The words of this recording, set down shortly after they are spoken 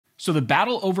So the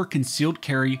battle over concealed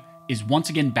carry is once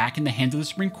again back in the hands of the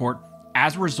Supreme Court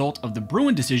as a result of the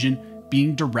Bruen decision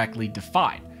being directly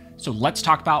defied. So let's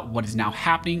talk about what is now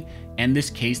happening and this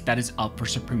case that is up for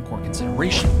Supreme Court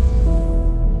consideration.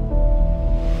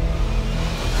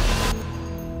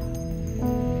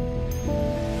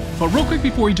 But real quick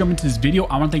before we jump into this video,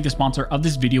 I want to thank the sponsor of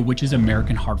this video, which is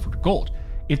American Hartford Gold.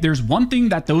 If there's one thing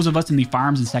that those of us in the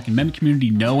firearms and Second Amendment community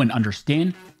know and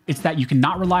understand, it's that you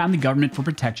cannot rely on the government for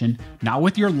protection, not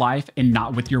with your life and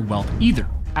not with your wealth either.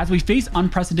 As we face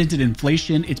unprecedented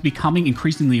inflation, it's becoming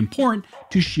increasingly important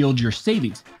to shield your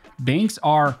savings. Banks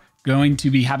are going to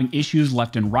be having issues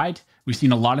left and right. We've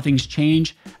seen a lot of things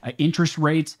change, interest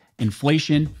rates,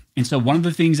 inflation. And so one of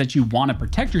the things that you want to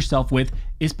protect yourself with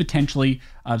is potentially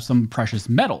some precious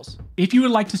metals. If you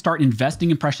would like to start investing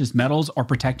in precious metals or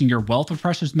protecting your wealth with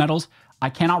precious metals, I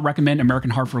cannot recommend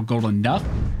American Hartford Gold enough.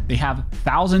 They have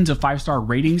thousands of 5-star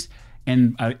ratings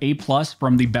and A+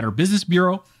 from the Better Business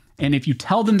Bureau. And if you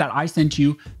tell them that I sent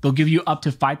you, they'll give you up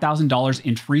to $5,000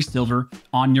 in free silver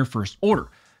on your first order.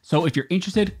 So if you're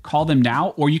interested, call them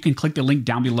now, or you can click the link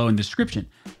down below in the description.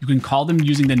 You can call them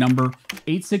using the number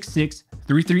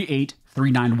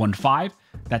 866-338-3915.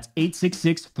 That's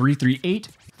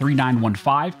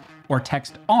 866-338-3915, or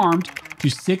text ARMED to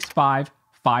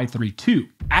 65532.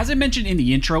 As I mentioned in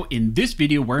the intro, in this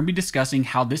video, we're going to be discussing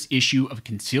how this issue of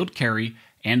concealed carry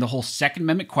and the whole Second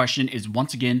Amendment question is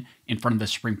once again in front of the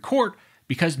Supreme Court,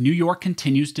 because New York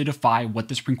continues to defy what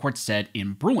the Supreme Court said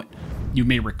in Bruen. You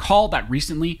may recall that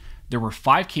recently there were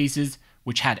 5 cases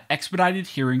which had expedited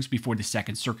hearings before the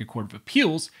Second Circuit Court of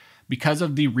Appeals because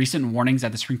of the recent warnings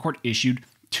that the Supreme Court issued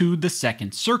to the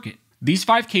Second Circuit. These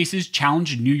 5 cases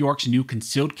challenged New York's new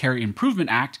Concealed Carry Improvement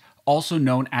Act, also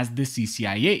known as the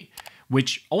CCIA,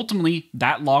 which ultimately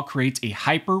that law creates a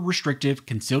hyper-restrictive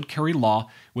concealed carry law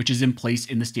which is in place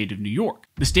in the state of New York.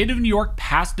 The state of New York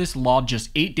passed this law just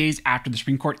 8 days after the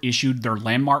Supreme Court issued their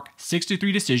landmark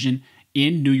 6-3 decision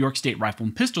in New York State Rifle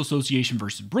and Pistol Association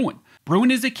versus Bruen.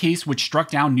 Bruen is a case which struck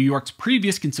down New York's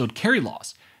previous concealed carry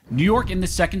laws. New York and the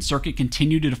Second Circuit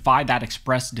continued to defy that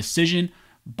express decision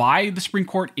by the Supreme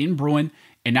Court in Bruen,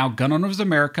 and now Gun Owners of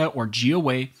America, or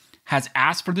GOA, has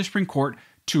asked for the Supreme Court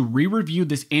to re-review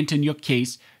this Antonyuk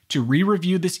case, to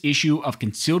re-review this issue of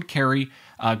concealed carry,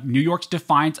 New York's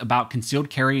defiance about concealed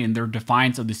carry and their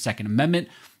defiance of the Second Amendment,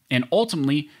 and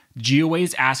ultimately, GOA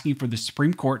is asking for the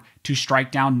Supreme Court to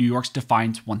strike down New York's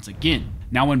defiance once again.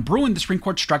 Now, in Bruen, the Supreme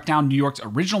Court struck down New York's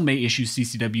original May issue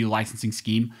CCW licensing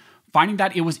scheme, finding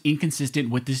that it was inconsistent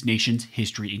with this nation's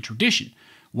history and tradition.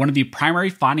 One of the primary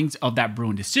findings of that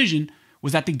Bruen decision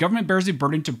was that the government bears a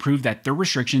burden to prove that their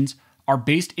restrictions are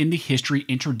based in the history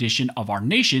and tradition of our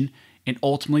nation, and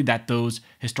ultimately that those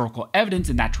historical evidence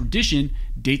and that tradition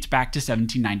dates back to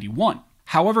 1791.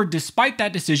 However, despite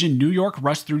that decision, New York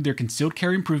rushed through their Concealed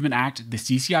Carry Improvement Act, the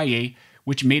CCIA,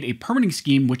 which made a permitting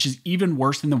scheme which is even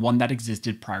worse than the one that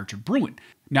existed prior to Bruen.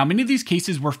 Now, many of these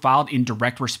cases were filed in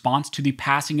direct response to the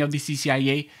passing of the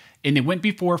CCIA, and they went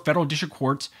before federal district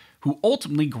courts who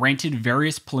ultimately granted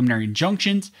various preliminary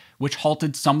injunctions, which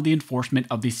halted some of the enforcement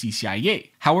of the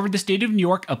CCIA. However, the state of New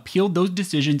York appealed those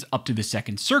decisions up to the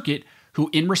Second Circuit,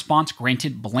 who in response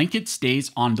granted blanket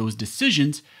stays on those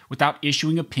decisions without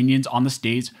issuing opinions on the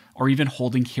stays or even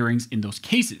holding hearings in those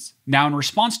cases. Now, in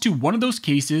response to one of those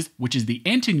cases, which is the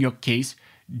Antonyuk case,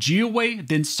 GOA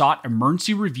then sought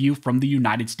emergency review from the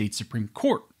United States Supreme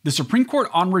Court. The Supreme Court,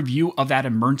 on review of that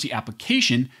emergency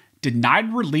application,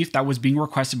 denied relief that was being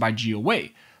requested by GOA,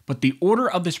 but the order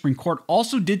of the Supreme Court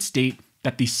also did state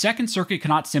that the Second Circuit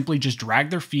cannot simply just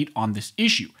drag their feet on this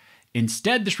issue.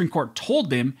 Instead, the Supreme Court told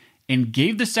them and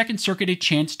gave the Second Circuit a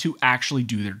chance to actually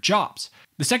do their jobs.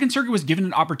 The Second Circuit was given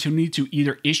an opportunity to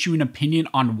either issue an opinion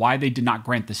on why they did not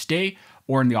grant the stay,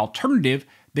 or in the alternative,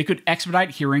 they could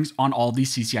expedite hearings on all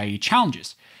these CCIA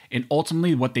challenges. And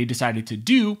ultimately, what they decided to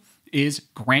do is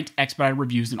grant expedited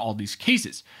reviews in all these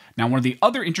cases. Now, one of the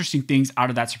other interesting things out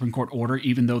of that Supreme Court order,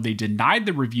 even though they denied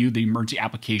the review, the emergency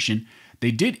application,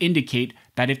 they did indicate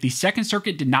that if the Second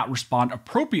Circuit did not respond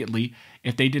appropriately,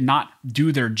 if they did not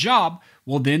do their job,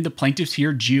 well, then the plaintiffs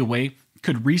here, GOA,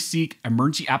 could re-seek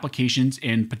emergency applications,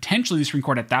 and potentially the Supreme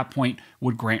Court at that point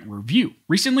would grant review.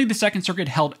 Recently, the Second Circuit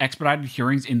held expedited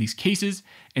hearings in these cases,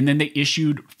 and then they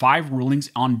issued 5 rulings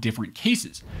on different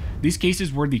cases. These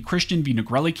cases were the Christian v.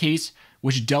 Negrelli case,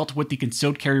 which dealt with the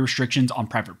concealed carry restrictions on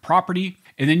private property,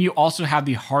 and then you also have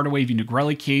the Hardaway v.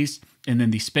 Negrelli case, and then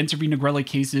the Spencer v. Negrelli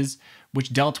cases,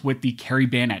 which dealt with the carry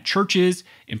ban at churches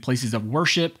and places of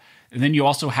worship. And then you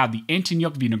also have the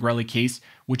Antonyuk v. Negrelli case,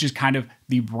 which is kind of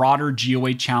the broader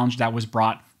GOA challenge that was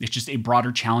brought. It's just a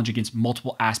broader challenge against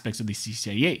multiple aspects of the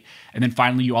CCIA. And then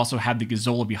finally, you also have the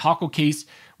Gazzola-Bihako case,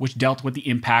 which dealt with the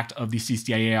impact of the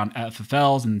CCIA on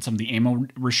FFLs and some of the ammo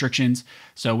restrictions.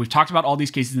 So we've talked about all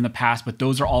these cases in the past, but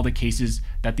those are all the cases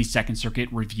that the Second Circuit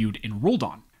reviewed and ruled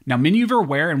on. Now, many of you are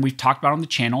aware, and we've talked about on the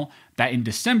channel, that in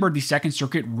December, the Second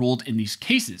Circuit ruled in these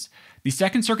cases. The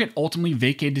Second Circuit ultimately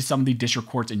vacated some of the district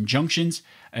court's injunctions,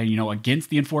 against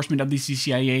the enforcement of the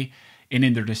CCIA, and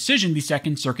in their decision, the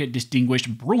Second Circuit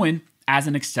distinguished Bruin as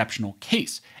an exceptional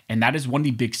case, and that is one of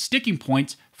the big sticking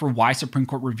points for why Supreme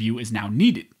Court review is now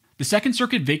needed. The Second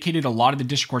Circuit vacated a lot of the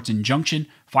district court's injunction,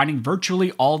 finding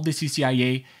virtually all of the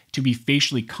CCIA to be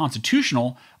facially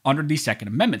constitutional under the Second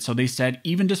Amendment. So they said,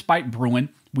 even despite Bruin,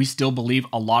 we still believe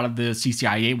a lot of the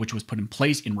CCIA, which was put in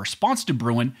place in response to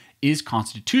Bruin, is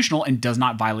constitutional and does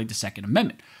not violate the Second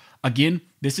Amendment. Again,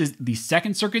 this is the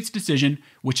Second Circuit's decision,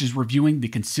 which is reviewing the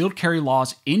concealed carry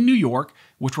laws in New York,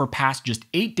 which were passed just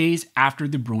 8 days after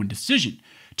the Bruin decision.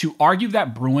 To argue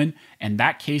that Bruin and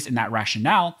that case and that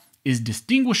rationale is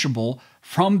distinguishable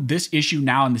from this issue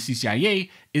now in the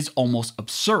CCIA is almost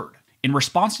absurd. In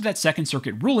response to that Second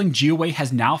Circuit ruling, GOA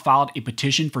has now filed a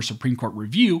petition for Supreme Court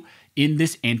review in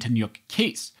this Antonyuk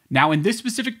case. Now, in this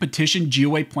specific petition,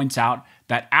 GOA points out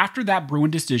that after that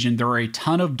Bruin decision, there are a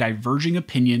ton of diverging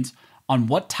opinions on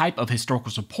what type of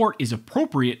historical support is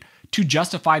appropriate to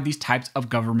justify these types of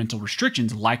governmental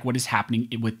restrictions, like what is happening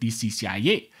with the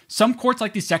CCIA. Some courts,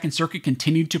 like the Second Circuit,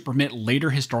 continued to permit later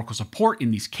historical support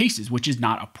in these cases, which is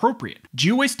not appropriate.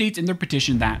 GOA states in their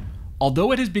petition that,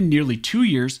 although it has been nearly 2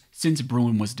 years since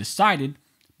Bruin was decided,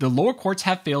 the lower courts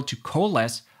have failed to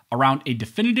coalesce around a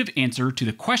definitive answer to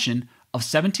the question of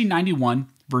 1791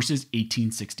 versus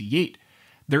 1868.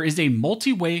 There is a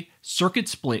multi-way circuit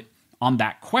split on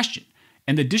that question,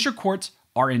 and the district courts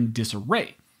are in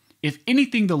disarray. If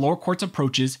anything, the lower courts'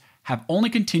 approaches have only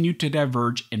continued to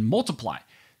diverge and multiply,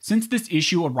 since this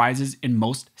issue arises in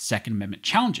most Second Amendment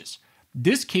challenges.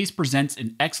 This case presents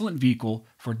an excellent vehicle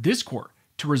for this court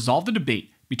to resolve the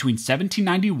debate between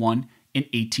 1791 and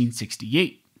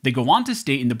 1868. They go on to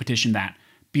state in the petition that,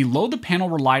 below, the panel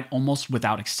relied almost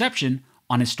without exception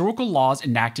on historical laws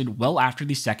enacted well after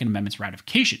the Second Amendment's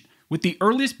ratification, with the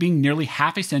earliest being nearly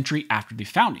half a century after the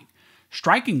founding.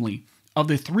 Strikingly, of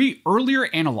the 3 earlier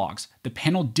analogs the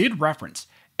panel did reference,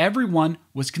 every one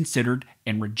was considered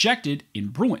and rejected in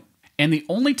Bruin. And the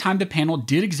only time the panel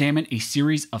did examine a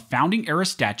series of founding-era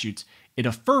statutes, it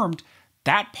affirmed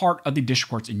that part of the district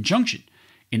court's injunction.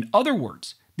 In other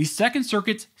words, the Second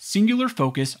Circuit's singular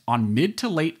focus on mid to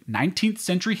late 19th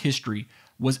century history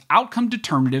was outcome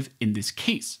determinative in this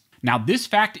case. Now, this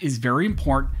fact is very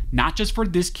important, not just for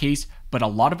this case, but a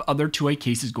lot of other 2A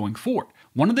cases going forward.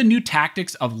 One of the new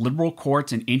tactics of liberal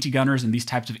courts and anti-gunners in these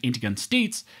types of anti-gun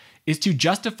states is to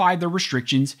justify their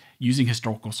restrictions using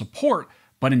historical support,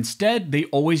 but instead they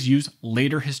always use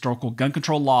later historical gun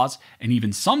control laws, and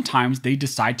even sometimes they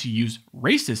decide to use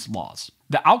racist laws.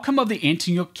 The outcome of the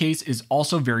Antonyuk case is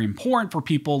also very important for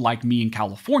people like me in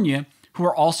California, who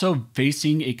are also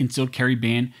facing a concealed carry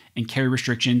ban and carry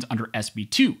restrictions under SB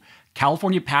 2.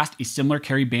 California passed a similar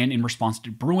carry ban in response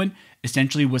to Bruin,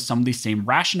 essentially with some of the same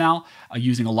rationale,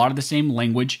 using a lot of the same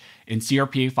language, and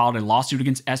CRPA filed a lawsuit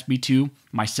against SB 2.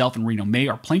 Myself and Reno May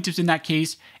are plaintiffs in that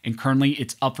case, and currently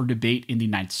it's up for debate in the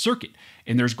Ninth Circuit.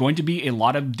 And there's going to be a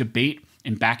lot of debate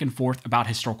and back and forth about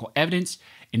historical evidence,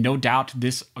 and no doubt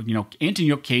this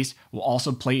Antonyuk case will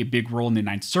also play a big role in the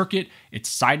Ninth Circuit. It's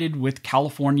sided with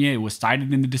California. It was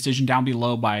cited in the decision down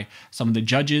below by some of the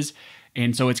judges.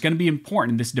 And so it's going to be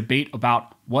important. This debate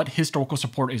about what historical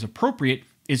support is appropriate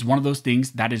is one of those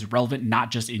things that is relevant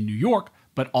not just in New York,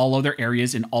 but all other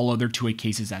areas and all other 2A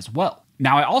cases as well.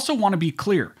 Now, I also want to be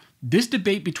clear. This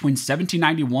debate between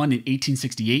 1791 and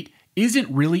 1868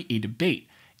 isn't really a debate.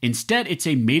 Instead, it's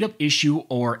a made-up issue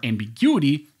or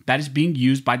ambiguity that is being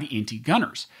used by the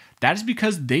anti-gunners. That is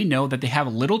because they know that they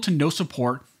have little to no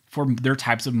support for their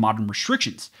types of modern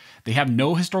restrictions. They have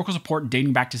no historical support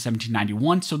dating back to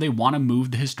 1791, so they want to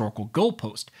move the historical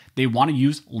goalpost. They want to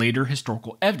use later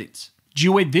historical evidence.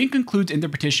 GOA then concludes in their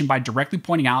petition by directly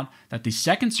pointing out that the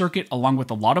Second Circuit, along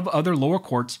with a lot of other lower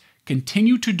courts,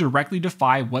 continue to directly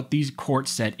defy what these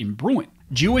courts said in Bruin.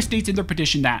 GOA states in their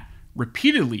petition that,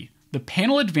 repeatedly, the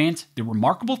panel advanced the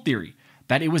remarkable theory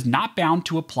that it was not bound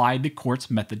to apply the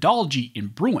court's methodology in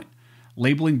Bruin,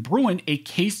 labeling Bruin a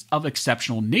case of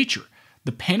exceptional nature.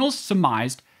 The panel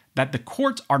surmised that the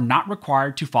courts are not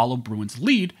required to follow Bruin's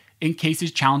lead in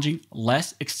cases challenging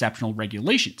less exceptional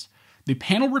regulations. The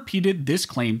panel repeated this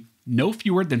claim no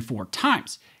fewer than 4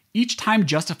 times, each time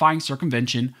justifying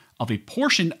circumvention of a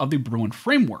portion of the Bruin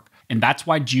framework. And that's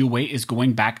why GOA is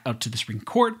going back up to the Supreme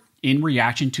Court in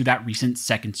reaction to that recent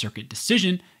Second Circuit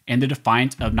decision and the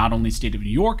defiance of not only the state of New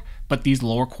York, but these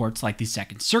lower courts like the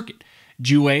Second Circuit.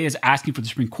 GOA is asking for the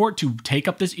Supreme Court to take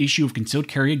up this issue of concealed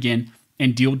carry again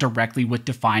and deal directly with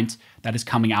defiance that is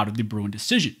coming out of the Bruen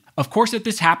decision. Of course, if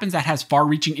this happens, that has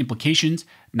far-reaching implications,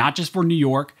 not just for New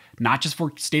York, not just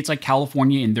for states like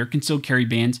California and their concealed carry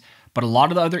bans, but a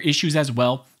lot of the other issues as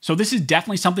well. So this is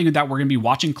definitely something that we're going to be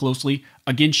watching closely.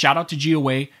 Again, shout out to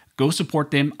GOA. Go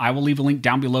support them. I will leave a link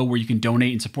down below where you can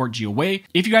donate and support GOA.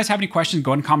 If you guys have any questions,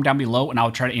 go ahead and comment down below and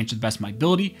I'll try to answer the best of my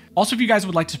ability. Also, if you guys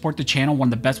would like to support the channel, one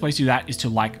of the best ways to do that is to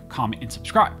like, comment, and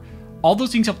subscribe. All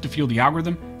those things help to fuel the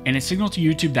algorithm and it signals to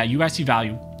YouTube that you guys see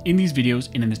value in these videos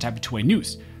and in this type of two-way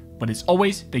news. But as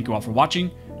always, thank you all for watching.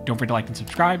 Don't forget to like and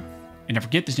subscribe. And don't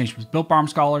forget, this nation was built by armed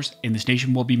scholars and this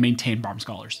nation will be maintained by armed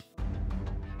scholars.